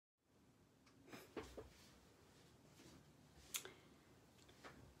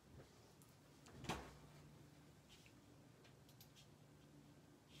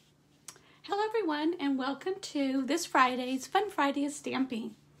everyone, and welcome to this Friday's Fun Friday of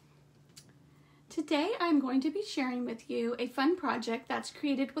Stamping. Today I'm going to be sharing with you a fun project that's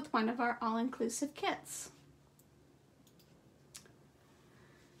created with one of our all-inclusive kits.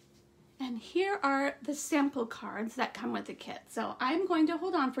 And here are the sample cards that come with the kit. So I'm going to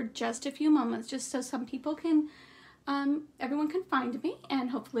hold on for just a few moments just so some people can, everyone can find me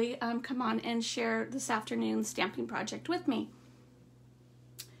and hopefully come on and share this afternoon's stamping project with me.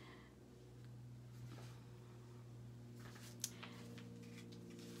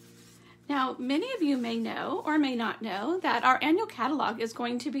 Now, many of you may know or may not know that our annual catalog is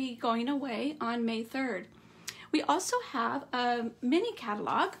going to be going away on May 3rd. We also have a mini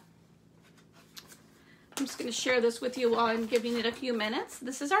catalog. I'm just going to share this with you while I'm giving it a few minutes.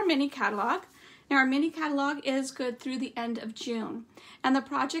 This is our mini catalog. Now, our mini catalog is good through the end of June. And the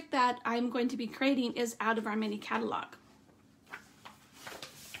project that I'm going to be creating is out of our mini catalog.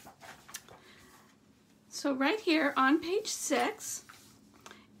 So right here on page 6,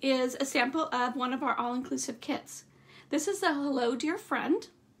 is a sample of one of our all-inclusive kits. This is a Hello Dear Friend.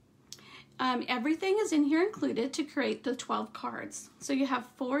 Everything is in here included to create the 12 cards. So you have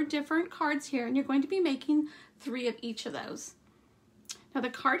 4 different cards here and you're going to be making 3 of each of those. Now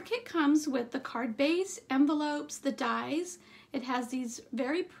the card kit comes with the card base, envelopes, the dies. It has these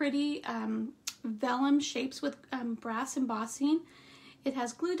very pretty vellum shapes with brass embossing. It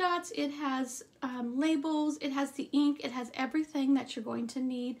has glue dots, it has labels, it has the ink, it has everything that you're going to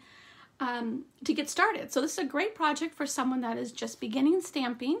need to get started. So this is a great project for someone that is just beginning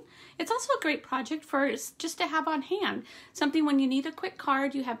stamping. It's also a great project for just to have on hand. Something when you need a quick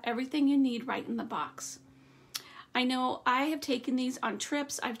card, you have everything you need right in the box. I know I have taken these on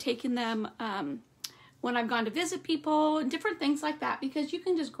trips. I've taken them when I've gone to visit people and different things like that because you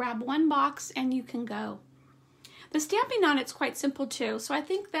can just grab one box and you can go. The stamping on it's quite simple too, so I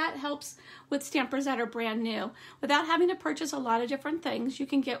think that helps with stampers that are brand new. Without having to purchase a lot of different things, you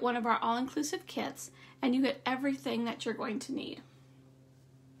can get one of our all-inclusive kits and you get everything that you're going to need.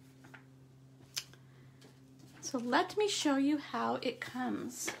 So let me show you how it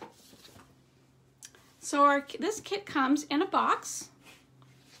comes. So this kit comes in a box.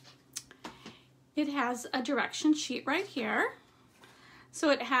 It has a direction sheet right here. So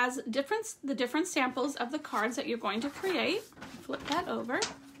it has the different samples of the cards that you're going to create. Flip that over.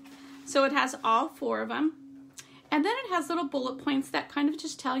 So it has all 4 of them. And then it has little bullet points that kind of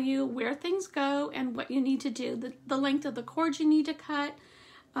just tell you where things go and what you need to do, the length of the cord you need to cut,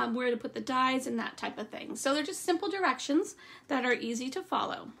 where to put the dies and that type of thing. So they're just simple directions that are easy to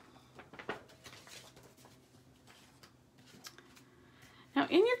follow. Now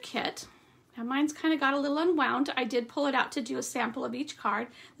in your kit, now mine's kind of got a little unwound. I did pull it out to do a sample of each card.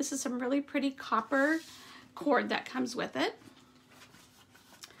 This is some really pretty copper cord that comes with it.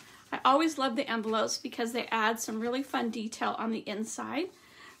 I always love the envelopes because they add some really fun detail on the inside.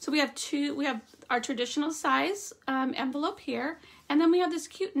 So we have our traditional size envelope here, and then we have this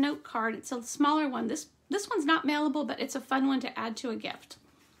cute note card. It's a smaller one. This one's not mailable, but it's a fun one to add to a gift.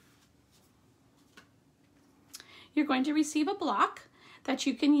 You're going to receive a block that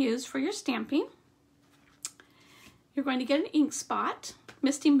you can use for your stamping. You're going to get an ink spot.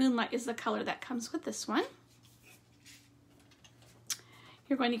 Misty Moonlight is the color that comes with this one.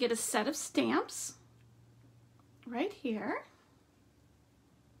 You're going to get a set of stamps right here.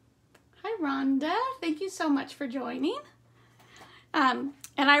 Hi Rhonda, thank you so much for joining. And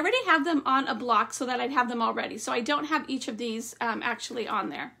I already have them on a block so that I'd have them all ready. So I don't have each of these actually on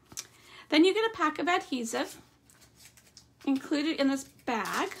there. Then you get a pack of adhesive. Included in this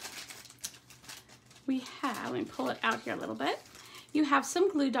bag, we have, let me pull it out here a little bit, you have some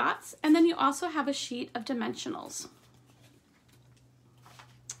glue dots, and then you also have a sheet of dimensionals.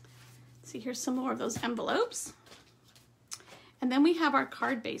 See, here's some more of those envelopes. And then we have our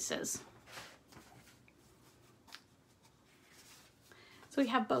card bases. So we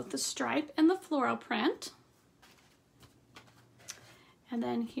have both the stripe and the floral print. And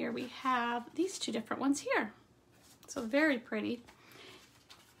then here we have these 2 different ones here. So very pretty.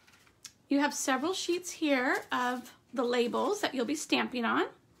 You have several sheets here of the labels that you'll be stamping on.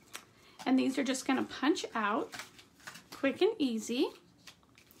 And these are just going to punch out quick and easy.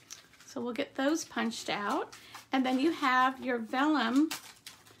 So we'll get those punched out. And then you have your vellum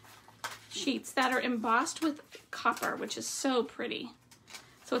sheets that are embossed with copper, which is so pretty.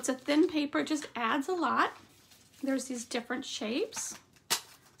 So it's a thin paper, it just adds a lot. There's these different shapes.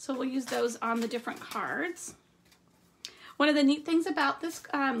 So we'll use those on the different cards. One of the neat things about this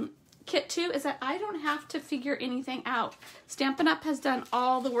kit too is that I don't have to figure anything out. Stampin' Up! Has done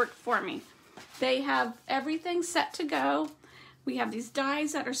all the work for me. They have everything set to go. We have these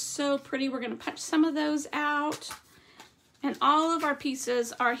dies that are so pretty. We're going to punch some of those out. And all of our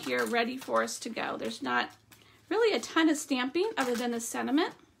pieces are here ready for us to go. There's not really a ton of stamping other than the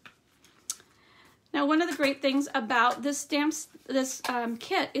sentiment. Now, one of the great things about this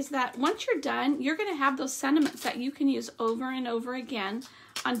kit is that once you're done, you're going to have those sentiments that you can use over and over again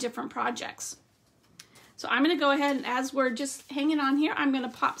on different projects. So I'm going to go ahead and, as we're just hanging on here, I'm going to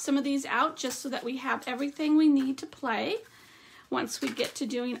pop some of these out just so that we have everything we need to play once we get to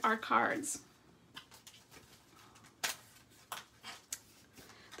doing our cards.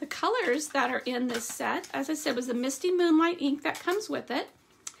 The colors that are in this set, as I said, was the Misty Moonlight ink that comes with it.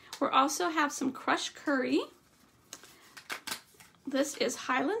 We also have some crushed curry. This is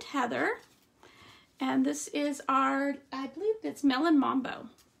Highland Heather. And this is our, I believe it's Melon Mambo.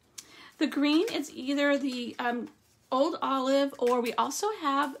 The green is either the Old Olive, or we also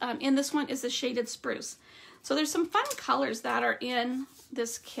have, in this one is the Shaded Spruce. So there's some fun colors that are in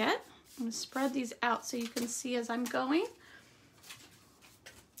this kit. I'm going to spread these out so you can see as I'm going.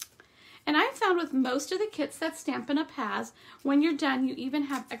 And I've found with most of the kits that Stampin' Up! Has, when you're done, you even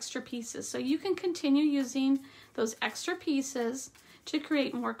have extra pieces. So you can continue using those extra pieces to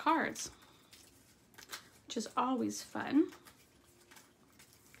create more cards, which is always fun.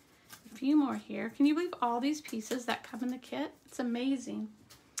 A few more here. Can you believe all these pieces that come in the kit? It's amazing.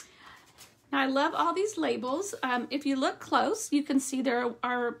 Now, I love all these labels. If you look close, you can see there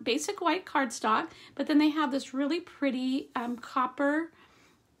are basic white cardstock, but then they have this really pretty copper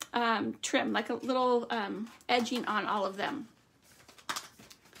trim, like a little edging on all of them.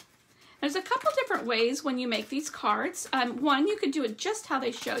 There's a couple different ways when you make these cards. One, you could do it just how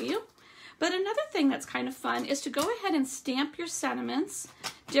they show you. But another thing that's kind of fun is to go ahead and stamp your sentiments,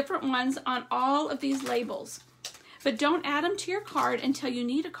 different ones, on all of these labels. But don't add them to your card until you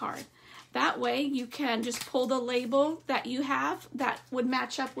need a card. That way you can just pull the label that you have that would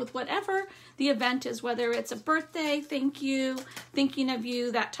match up with whatever the event is, whether it's a birthday, thank you, thinking of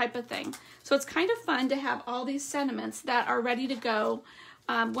you, that type of thing. So it's kind of fun to have all these sentiments that are ready to go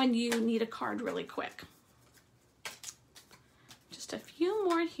when you need a card really quick. Just a few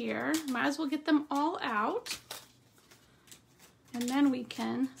more here. Might as well get them all out. And then we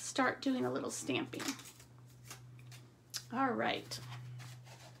can start doing a little stamping. All right.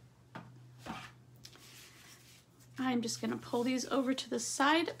 I'm just going to pull these over to the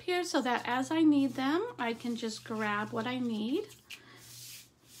side up here so that as I need them, I can just grab what I need.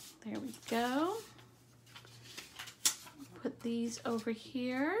 There we go. Put these over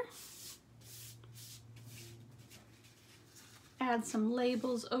here. Add some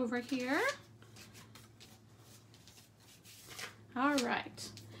labels over here. All right.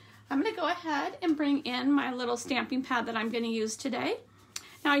 I'm going to go ahead and bring in my little stamping pad that I'm going to use today.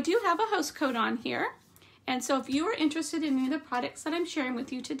 Now, I do have a host code on here. And so if you are interested in any of the products that I'm sharing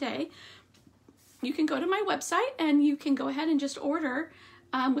with you today, you can go to my website and you can go ahead and just order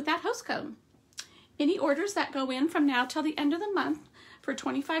with that host code. Any orders that go in from now till the end of the month for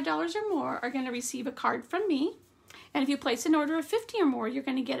 $25 or more are going to receive a card from me. And if you place an order of 50 or more, you're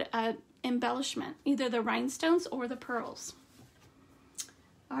going to get an embellishment, either the rhinestones or the pearls.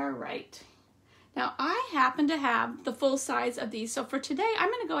 All right. Now, I happen to have the full size of these, so for today, I'm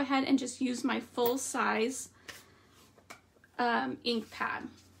going to go ahead and just use my full size ink pad.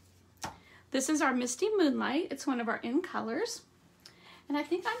 This is our Misty Moonlight. It's one of our in colors. And I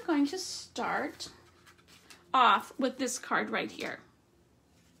think I'm going to start off with this card right here.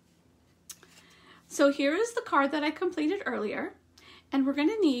 So here is the card that I completed earlier, and we're going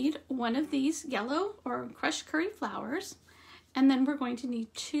to need one of these yellow or crushed curry flowers, and then we're going to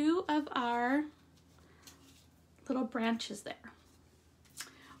need two of our little branches there.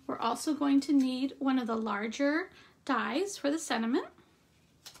 We're also going to need one of the larger dies for the sentiment.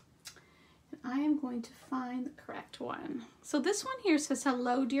 And I am going to find the correct one. So this one here says,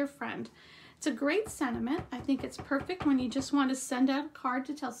 "Hello, dear friend." It's a great sentiment. I think it's perfect when you just want to send out a card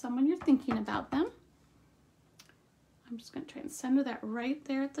to tell someone you're thinking about them. I'm just going to try and center that right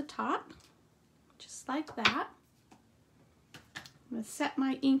there at the top, just like that. I'm going to set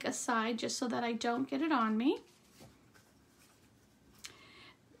my ink aside just so that I don't get it on me.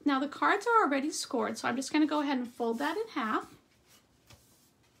 Now the cards are already scored, so I'm just going to go ahead and fold that in half.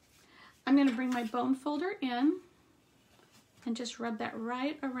 I'm going to bring my bone folder in and just rub that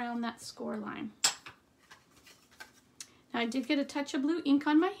right around that score line. Now I did get a touch of blue ink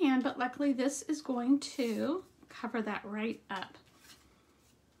on my hand, but luckily this is going to cover that right up.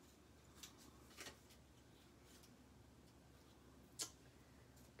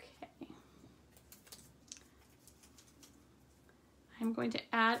 I'm going to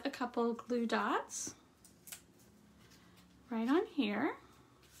add a couple glue dots right on here.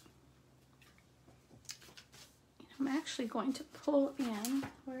 I'm actually going to pull in,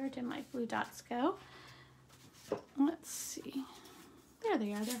 where did my glue dots go? Let's see. There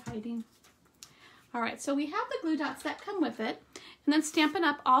they are, they're hiding. All right, so we have the glue dots that come with it, and then Stampin'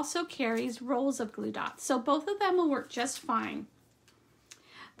 Up! Also carries rolls of glue dots, so both of them will work just fine.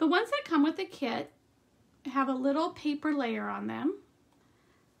 The ones that come with the kit have a little paper layer on them.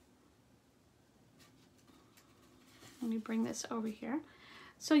 Let me bring this over here.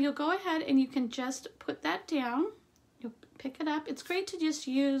 So you'll go ahead and you can just put that down. You'll pick it up. It's great to just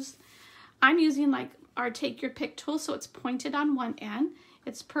use, I'm using like our Take Your Pick tool, so it's pointed on one end.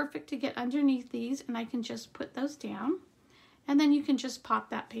 It's perfect to get underneath these, and I can just put those down, and then you can just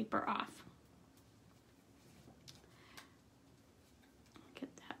pop that paper off. Get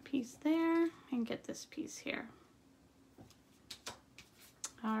that piece there and get this piece here.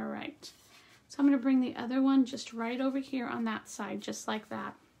 All right, so I'm going to bring the other one just right over here on that side, just like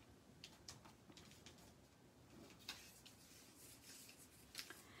that.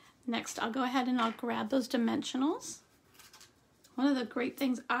 Next, I'll go ahead and I'll grab those dimensionals. One of the great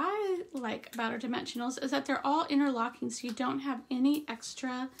things I like about our dimensionals is that they're all interlocking, so you don't have any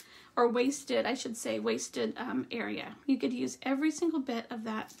extra or wasted, I should say, wasted area. You could use every single bit of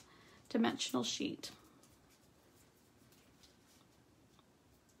that dimensional sheet.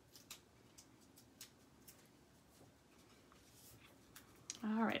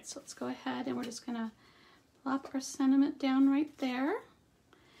 All right, so let's go ahead and we're just gonna plop our sentiment down right there.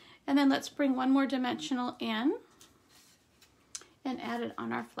 And then let's bring one more dimensional in and add it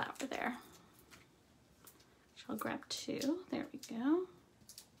on our flower there. So I'll grab two, there we go.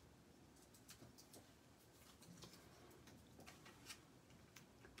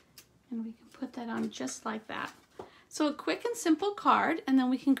 And we can put that on just like that. So a quick and simple card, and then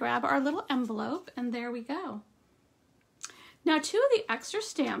we can grab our little envelope, and there we go. Now, two of the extra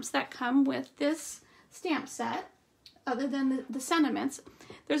stamps that come with this stamp set, other than the sentiments,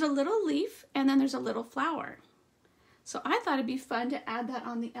 there's a little leaf and then there's a little flower. So I thought it'd be fun to add that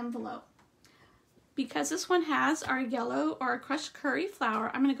on the envelope. Because this one has our yellow or crushed curry flower,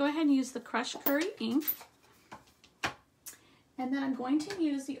 I'm going to go ahead and use the crushed curry ink. And then I'm going to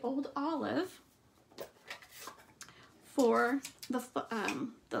use the old olive for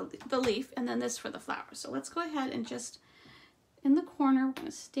the leaf, and then this for the flower. So let's go ahead and just, in the corner, we're going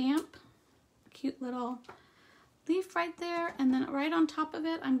to stamp a cute little leaf right there, and then right on top of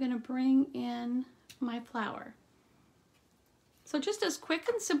it, I'm going to bring in my flower. So just as quick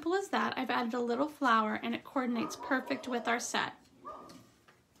and simple as that, I've added a little flower, and it coordinates perfect with our set.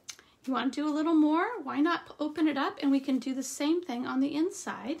 You want to do a little more? Why not open it up, and we can do the same thing on the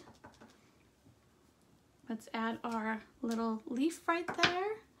inside. Let's add our little leaf right there,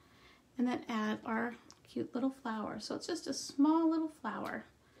 and then add our cute little flower. So it's just a small little flower.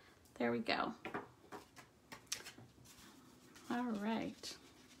 There we go. All right.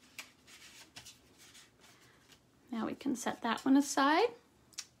 Now we can set that one aside.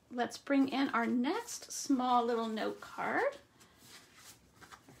 Let's bring in our next small little note card.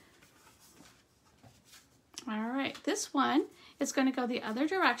 All right, this one is going to go the other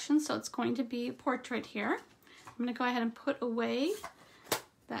direction, so it's going to be a portrait here. I'm going to go ahead and put away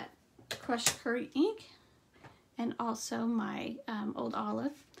that crushed curry ink and also my old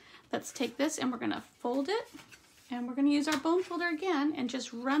olive. Let's take this and we're going to fold it, and we're going to use our bone folder again and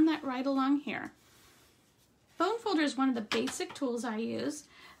just run that right along here. Bone folder is one of the basic tools I use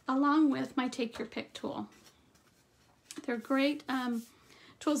along with my Take Your Pick tool. They're great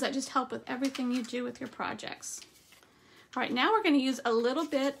tools that just help with everything you do with your projects. All right, now we're going to use a little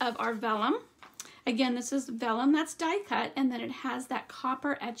bit of our vellum. Again, this is vellum that's die cut, and then it has that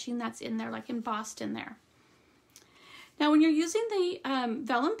copper etching that's in there, like embossed in there. Now, when you're using the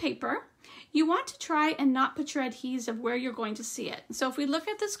vellum paper, you want to try and not put your adhesive where you're going to see it. So if we look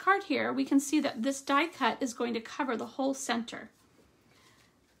at this card here, we can see that this die cut is going to cover the whole center.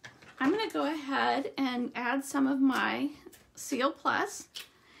 I'm going to go ahead and add some of my Seal Plus.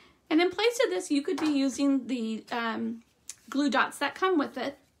 And in place of this, you could be using the glue dots that come with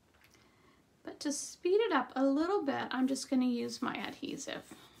it. But to speed it up a little bit, I'm just going to use my adhesive.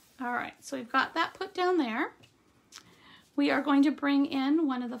 All right, so we've got that put down there. We are going to bring in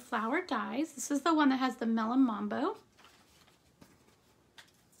one of the flower dies. This is the one that has the Melon Mambo.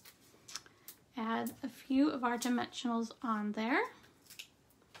 Add a few of our dimensionals on there.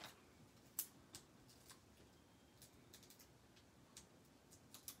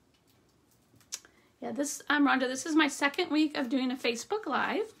 Yeah, I'm Rhonda. This is my second week of doing a Facebook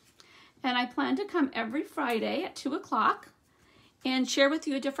Live, and I plan to come every Friday at 2 o'clock. and share with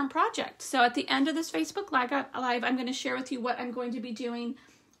you a different project. So at the end of this Facebook Live, I'm going to share with you what I'm going to be doing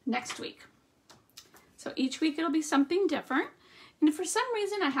next week. So each week it'll be something different. And if for some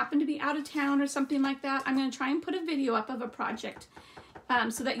reason I happen to be out of town or something like that, I'm going to try and put a video up of a project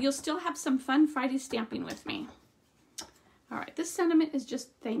so that you'll still have some fun Friday stamping with me. All right, this sentiment is just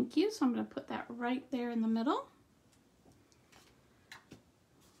thank you, so I'm going to put that right there in the middle.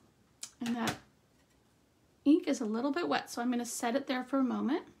 And that ink is a little bit wet, so I'm going to set it there for a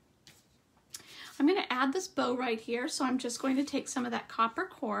moment. I'm going to add this bow right here, so I'm just going to take some of that copper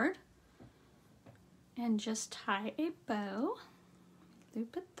cord and just tie a bow,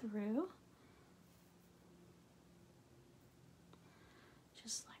 loop it through,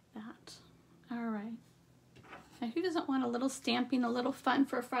 just like that. All right. Now, who doesn't want a little stamping, a little fun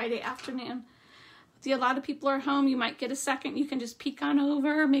for a Friday afternoon? See, a lot of people are home. You might get a second. You can just peek on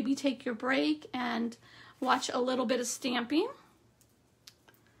over, maybe take your break and watch a little bit of stamping.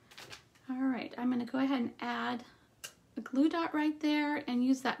 All right, I'm going to go ahead and add a glue dot right there and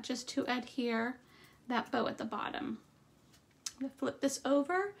use that just to adhere that bow at the bottom. I'm going to flip this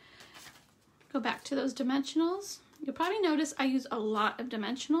over, go back to those dimensionals. You'll probably notice I use a lot of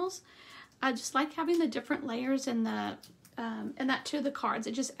dimensionals. I just like having the different layers in the and that to the cards.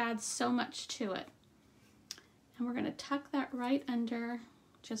 It just adds so much to it. And we're going to tuck that right under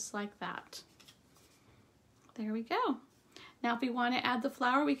just like that. There we go. Now if we want to add the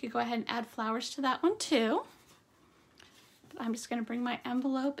flower, we could go ahead and add flowers to that one too. But I'm just going to bring my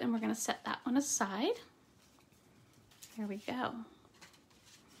envelope and we're going to set that one aside. There we go.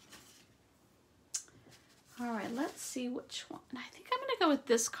 All right, let's see which one. I think I'm going to go with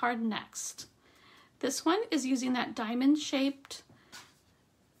this card next. This one is using that diamond-shaped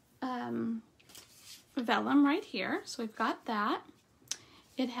vellum right here. So we've got that.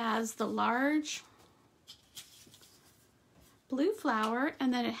 It has the large blue flower,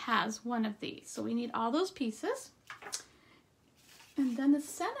 and then it has one of these. So we need all those pieces. And then the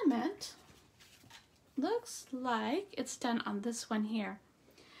sentiment looks like it's done on this one here.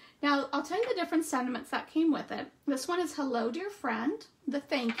 Now, I'll tell you the different sentiments that came with it. This one is hello, dear friend. The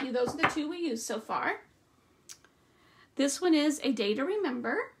thank you. Those are the two we used so far. This one is a day to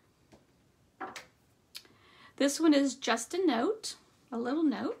remember. This one is just a note, a little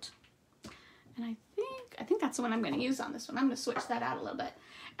note. And I think that's the one I'm going to use on this one. I'm going to switch that out a little bit.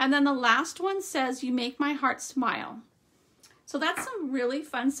 And then the last one says, you make my heart smile. So that's some really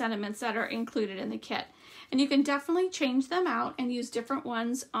fun sentiments that are included in the kit. And you can definitely change them out and use different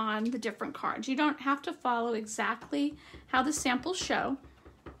ones on the different cards. You don't have to follow exactly how the samples show,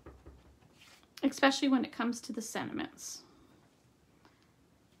 especially when it comes to the sentiments.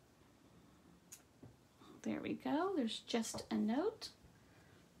 There we go. There's just a note.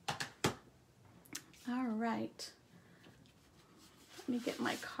 All right. Let me get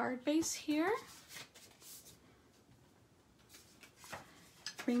my card base here.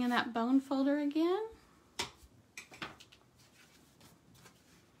 Bring in that bone folder again.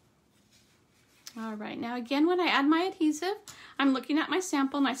 All right, now again, when I add my adhesive, I'm looking at my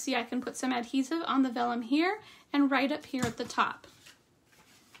sample and I see I can put some adhesive on the vellum here and right up here at the top.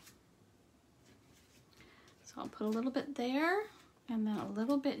 So I'll put a little bit there and then a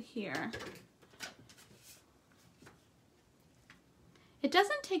little bit here. It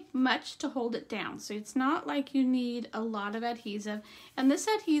doesn't take much to hold it down, so it's not like you need a lot of adhesive. And this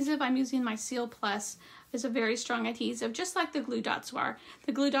adhesive, I'm using my Seal Plus, is a very strong adhesive, just like the glue dots are.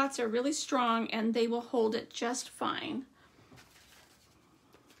 The glue dots are really strong and they will hold it just fine.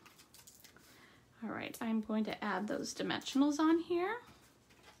 All right, I'm going to add those dimensionals on here.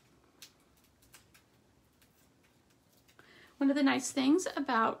 One of the nice things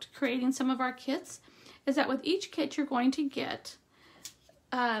about creating some of our kits is that with each kit you're going to get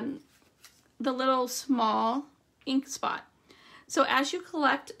the little small ink spot. So as you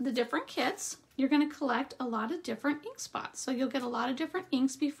collect the different kits, you're going to collect a lot of different ink spots. So you'll get a lot of different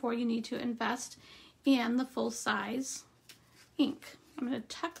inks before you need to invest in the full size ink. I'm going to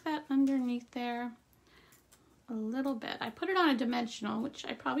tuck that underneath there a little bit. I put it on a dimensional, which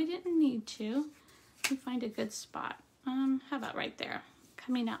I probably didn't need to. Let me find a good spot. How about right there?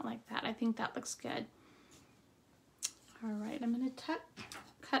 Coming out like that. I think that looks good. All right, I'm going to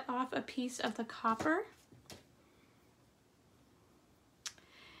cut off a piece of the copper.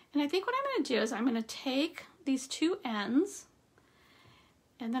 And I think what I'm going to do is I'm going to take these two ends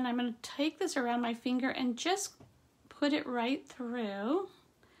and then I'm going to take this around my finger and just put it right through,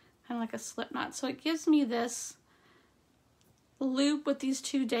 kind of like a slip knot. So it gives me this loop with these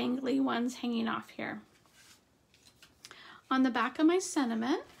two dangly ones hanging off here. On the back of my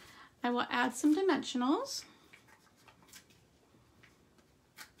sentiment, I will add some dimensionals.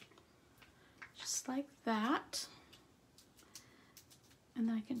 just like that. And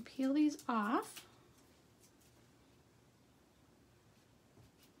then I can peel these off.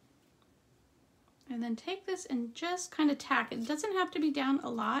 And then take this and just kind of tack it. It doesn't have to be down a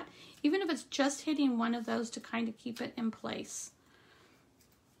lot, even if it's just hitting one of those to kind of keep it in place.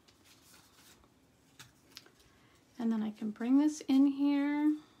 And then I can bring this in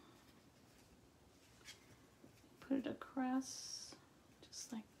here, put it across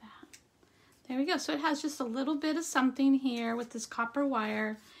just like that. There we go. So it has just a little bit of something here with this copper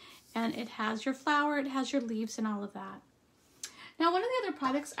wire, and it has your flower, it has your leaves and all of that. Now, one of the other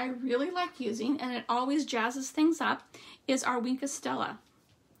products I really like using, and it always jazzes things up, is our Wink of Stella.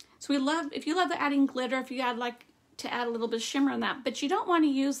 So if you love adding glitter, if you like to add a little bit of shimmer on that, but you don't want to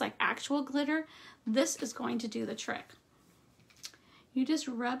use like actual glitter, this is going to do the trick. You just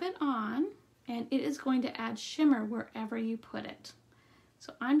rub it on, and it is going to add shimmer wherever you put it.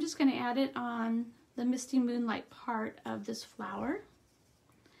 So I'm just going to add it on the Misty Moonlight part of this flower.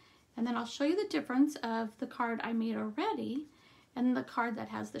 And then I'll show you the difference of the card I made already and the card that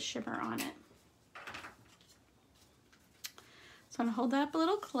has the shimmer on it. So I'm gonna hold that up a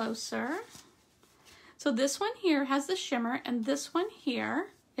little closer. So this one here has the shimmer, and this one here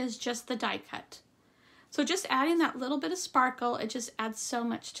is just the die cut. So just adding that little bit of sparkle, it just adds so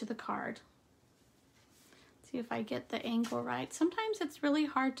much to the card. See if I get the angle right. Sometimes it's really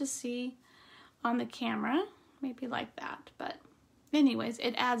hard to see on the camera, maybe like that, but anyways,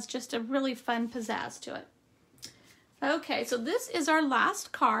 it adds just a really fun pizzazz to it. Okay, so this is our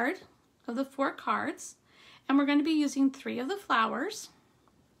last card of the 4 cards, and we're going to be using 3 of the flowers.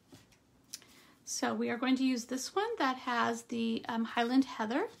 So we are going to use this one that has the Highland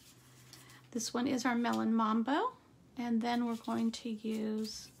Heather. This one is our Melon Mambo, and then we're going to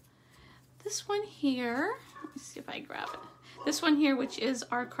use this one here. Let me see if I grab it. This one here, which is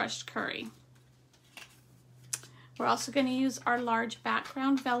our Crushed Curry. We're also going to use our large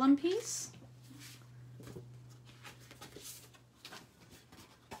background vellum piece.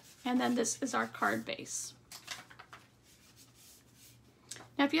 And then this is our card base.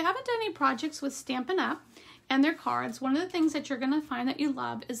 Now, if you haven't done any projects with Stampin' Up! And their cards, one of the things that you're going to find that you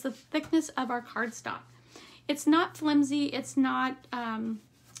love is the thickness of our cardstock. It's not flimsy, it's not,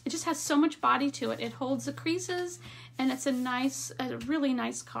 it just has so much body to it. It holds the creases, and it's a really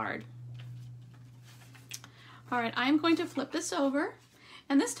nice card. All right, I'm going to flip this over,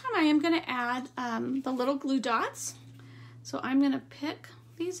 and this time I am going to add the little glue dots. So I'm going to pick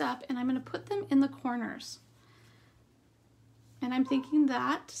these up, and I'm going to put them in the corners. And I'm thinking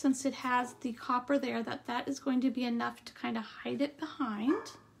that since it has the copper there, that is going to be enough to kind of hide it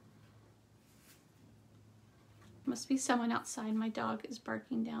behind. Must be someone outside. My dog is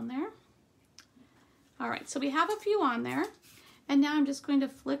barking down there. All right, so we have a few on there. And now I'm just going to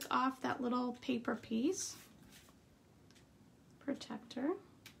flick off that little paper piece. Protector.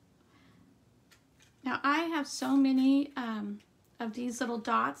 Now I have so many of these little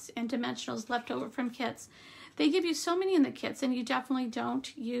dots and dimensionals left over from kits. They give you so many in the kits, and you definitely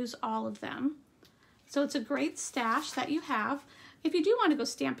don't use all of them. So it's a great stash that you have. If you do want to go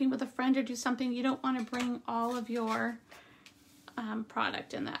stamping with a friend or do something, you don't want to bring all of your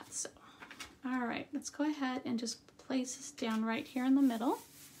product in that. So, all right, let's go ahead and just place this down right here in the middle.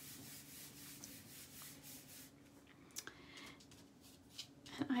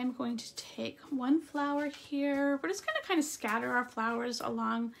 And I'm going to take one flower here. We're just going to kind of scatter our flowers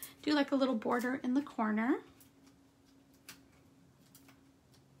along, do like a little border in the corner.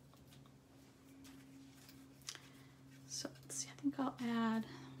 So let's see, I think I'll add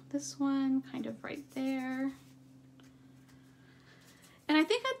this one kind of right there. And I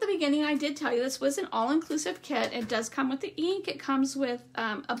think at the beginning I did tell you this was an all-inclusive kit. It does come with the ink, it comes with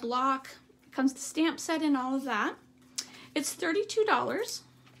a block, it comes with the stamp set and all of that. It's $32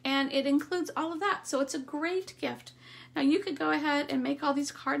 and it includes all of that, so it's a great gift. Now you could go ahead and make all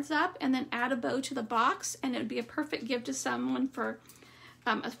these cards up and then add a bow to the box, and it would be a perfect gift to someone for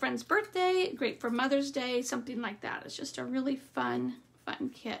a friend's birthday, great for Mother's Day, something like that. It's just a really fun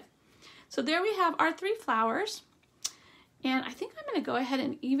kit. So there we have our 3 flowers. And I think I'm going to go ahead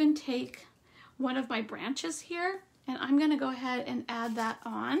and even take one of my branches here, and I'm going to go ahead and add that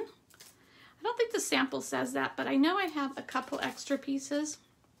on. I don't think the sample says that, but I know I have a couple extra pieces.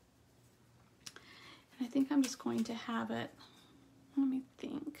 And I think I'm just going to have it, let me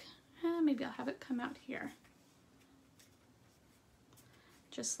think, maybe I'll have it come out here.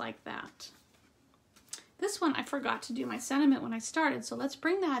 Just like that. This one, I forgot to do my sentiment when I started, so let's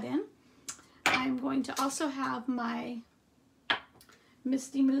bring that in. I'm going to also have my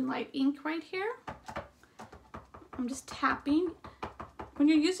Misty Moonlight ink right here. I'm just tapping When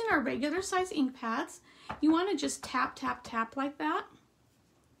you're using our regular size ink pads, you want to just tap, tap, tap like that.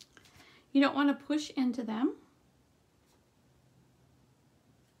 You don't want to push into them.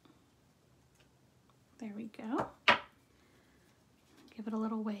 There we go. Give it a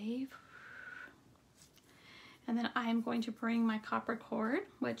little wave. And then I'm going to bring my copper cord,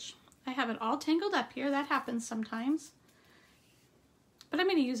 which I have it all tangled up here. That happens sometimes. But I'm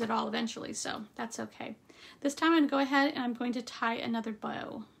going to use it all eventually, so that's okay. This time I'm going to go ahead and I'm going to tie another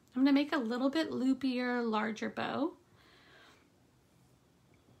bow. I'm going to make a little bit loopier, larger bow.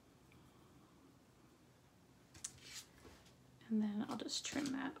 And then I'll just trim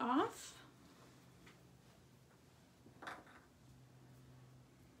that off.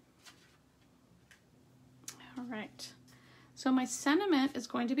 All right, so my sentiment is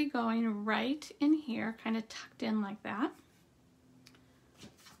going to be going right in here, kind of tucked in like that.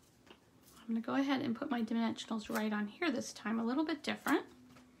 I'm going to go ahead and put my dimensionals right on here this time, a little bit different.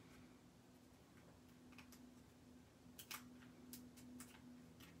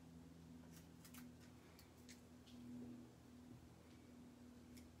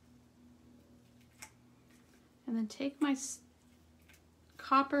 And then take my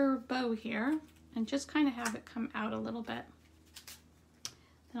copper bow here and just kind of have it come out a little bit.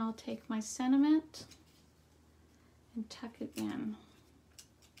 Then I'll take my sentiment and tuck it in.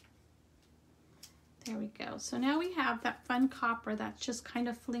 There we go. So now we have that fun copper that's just kind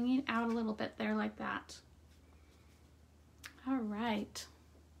of flinging out a little bit there like that. All right.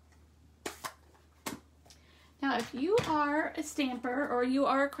 Now, if you are a stamper or you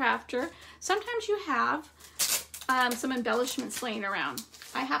are a crafter, sometimes you have some embellishments laying around.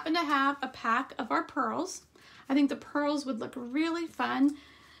 I happen to have a pack of our pearls. I think the pearls would look really fun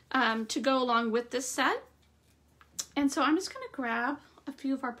to go along with this set. And so I'm just going to grab a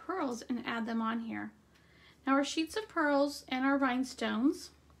few of our pearls and add them on here. Now our sheets of pearls and our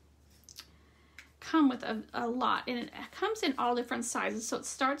rhinestones come with a lot, and it comes in all different sizes. So it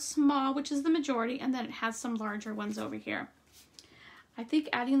starts small, which is the majority, and then it has some larger ones over here. I think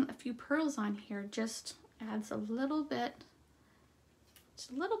adding a few pearls on here just adds a little bit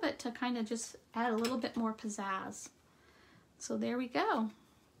to kind of just add a little bit more pizzazz. So there we go.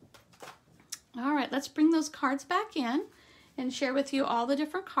 All right, let's bring those cards back in and share with you all the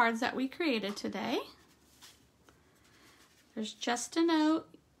different cards that we created today. There's just a note.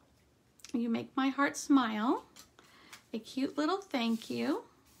 You make my heart smile. A cute little thank you.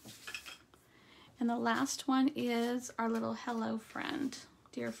 And the last one is our little hello friend,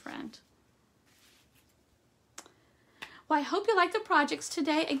 dear friend. Well, I hope you like the projects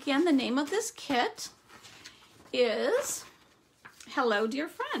today. Again, the name of this kit is Hello, Dear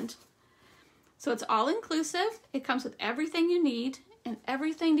Friend. So it's all inclusive. It comes with everything you need and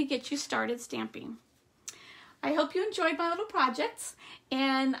everything to get you started stamping. I hope you enjoyed my little projects,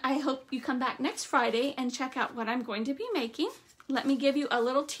 and I hope you come back next Friday and check out what I'm going to be making. Let me give you a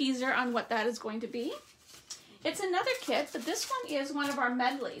little teaser on what that is going to be. It's another kit, but this one is one of our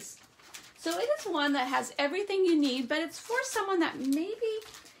medleys. So it is one that has everything you need, but it's for someone that maybe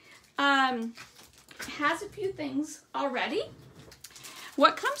has a few things already.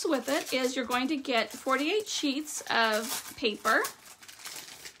 What comes with it is you're going to get 48 sheets of paper.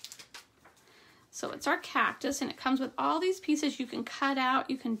 So it's our cactus, and it comes with all these pieces you can cut out,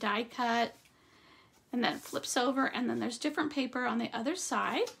 you can die cut, and then it flips over, and then there's different paper on the other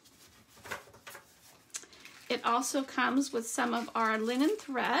side. It also comes with some of our linen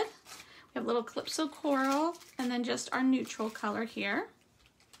thread. We have a little calypso coral, and then just our neutral color here.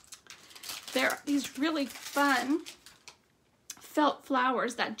 There are these really fun felt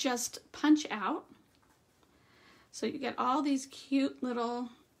flowers that just punch out. So you get all these cute little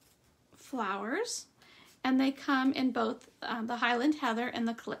flowers, and they come in both the Highland Heather and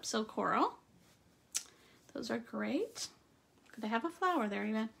the Calypso Coral. Those are great. They have a flower there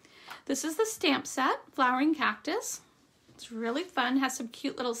even. This is the stamp set, Flowering Cactus. It's really fun, has some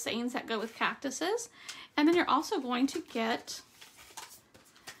cute little sayings that go with cactuses. And then you're also going to get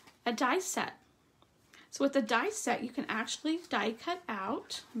a die set. So with the die set, you can actually die cut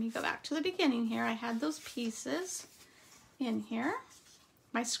out. Let me go back to the beginning here. I had those pieces in here.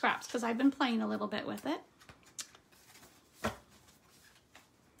 My scraps, because I've been playing a little bit with it.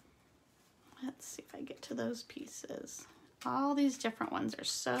 Let's see if I get to those pieces. All these different ones are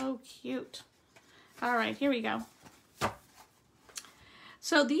so cute. All right, here we go.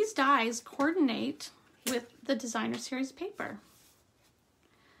 So these dies coordinate with the Designer Series paper.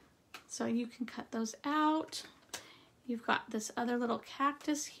 So you can cut those out. You've got this other little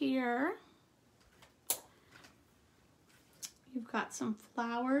cactus here. You've got some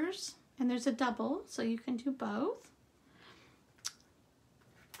flowers, and there's a double, so you can do both.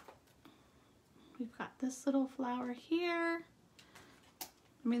 we've got this little flower here.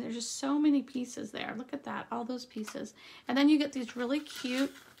 I mean, there's just so many pieces there. Look at that, all those pieces. And then you get these really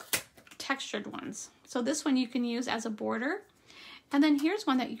cute textured ones. So this one you can use as a border. And then here's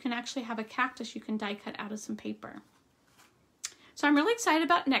one that you can actually have a cactus you can die cut out of some paper. So I'm really excited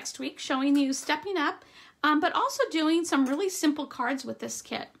about next week, showing you stepping up, but also doing some really simple cards with this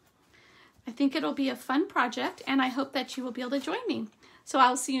kit. I think it'll be a fun project, and I hope that you will be able to join me. So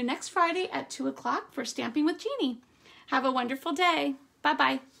I'll see you next Friday at 2 o'clock for Stamping with Jeannie. Have a wonderful day.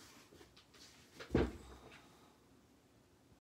 Bye-bye.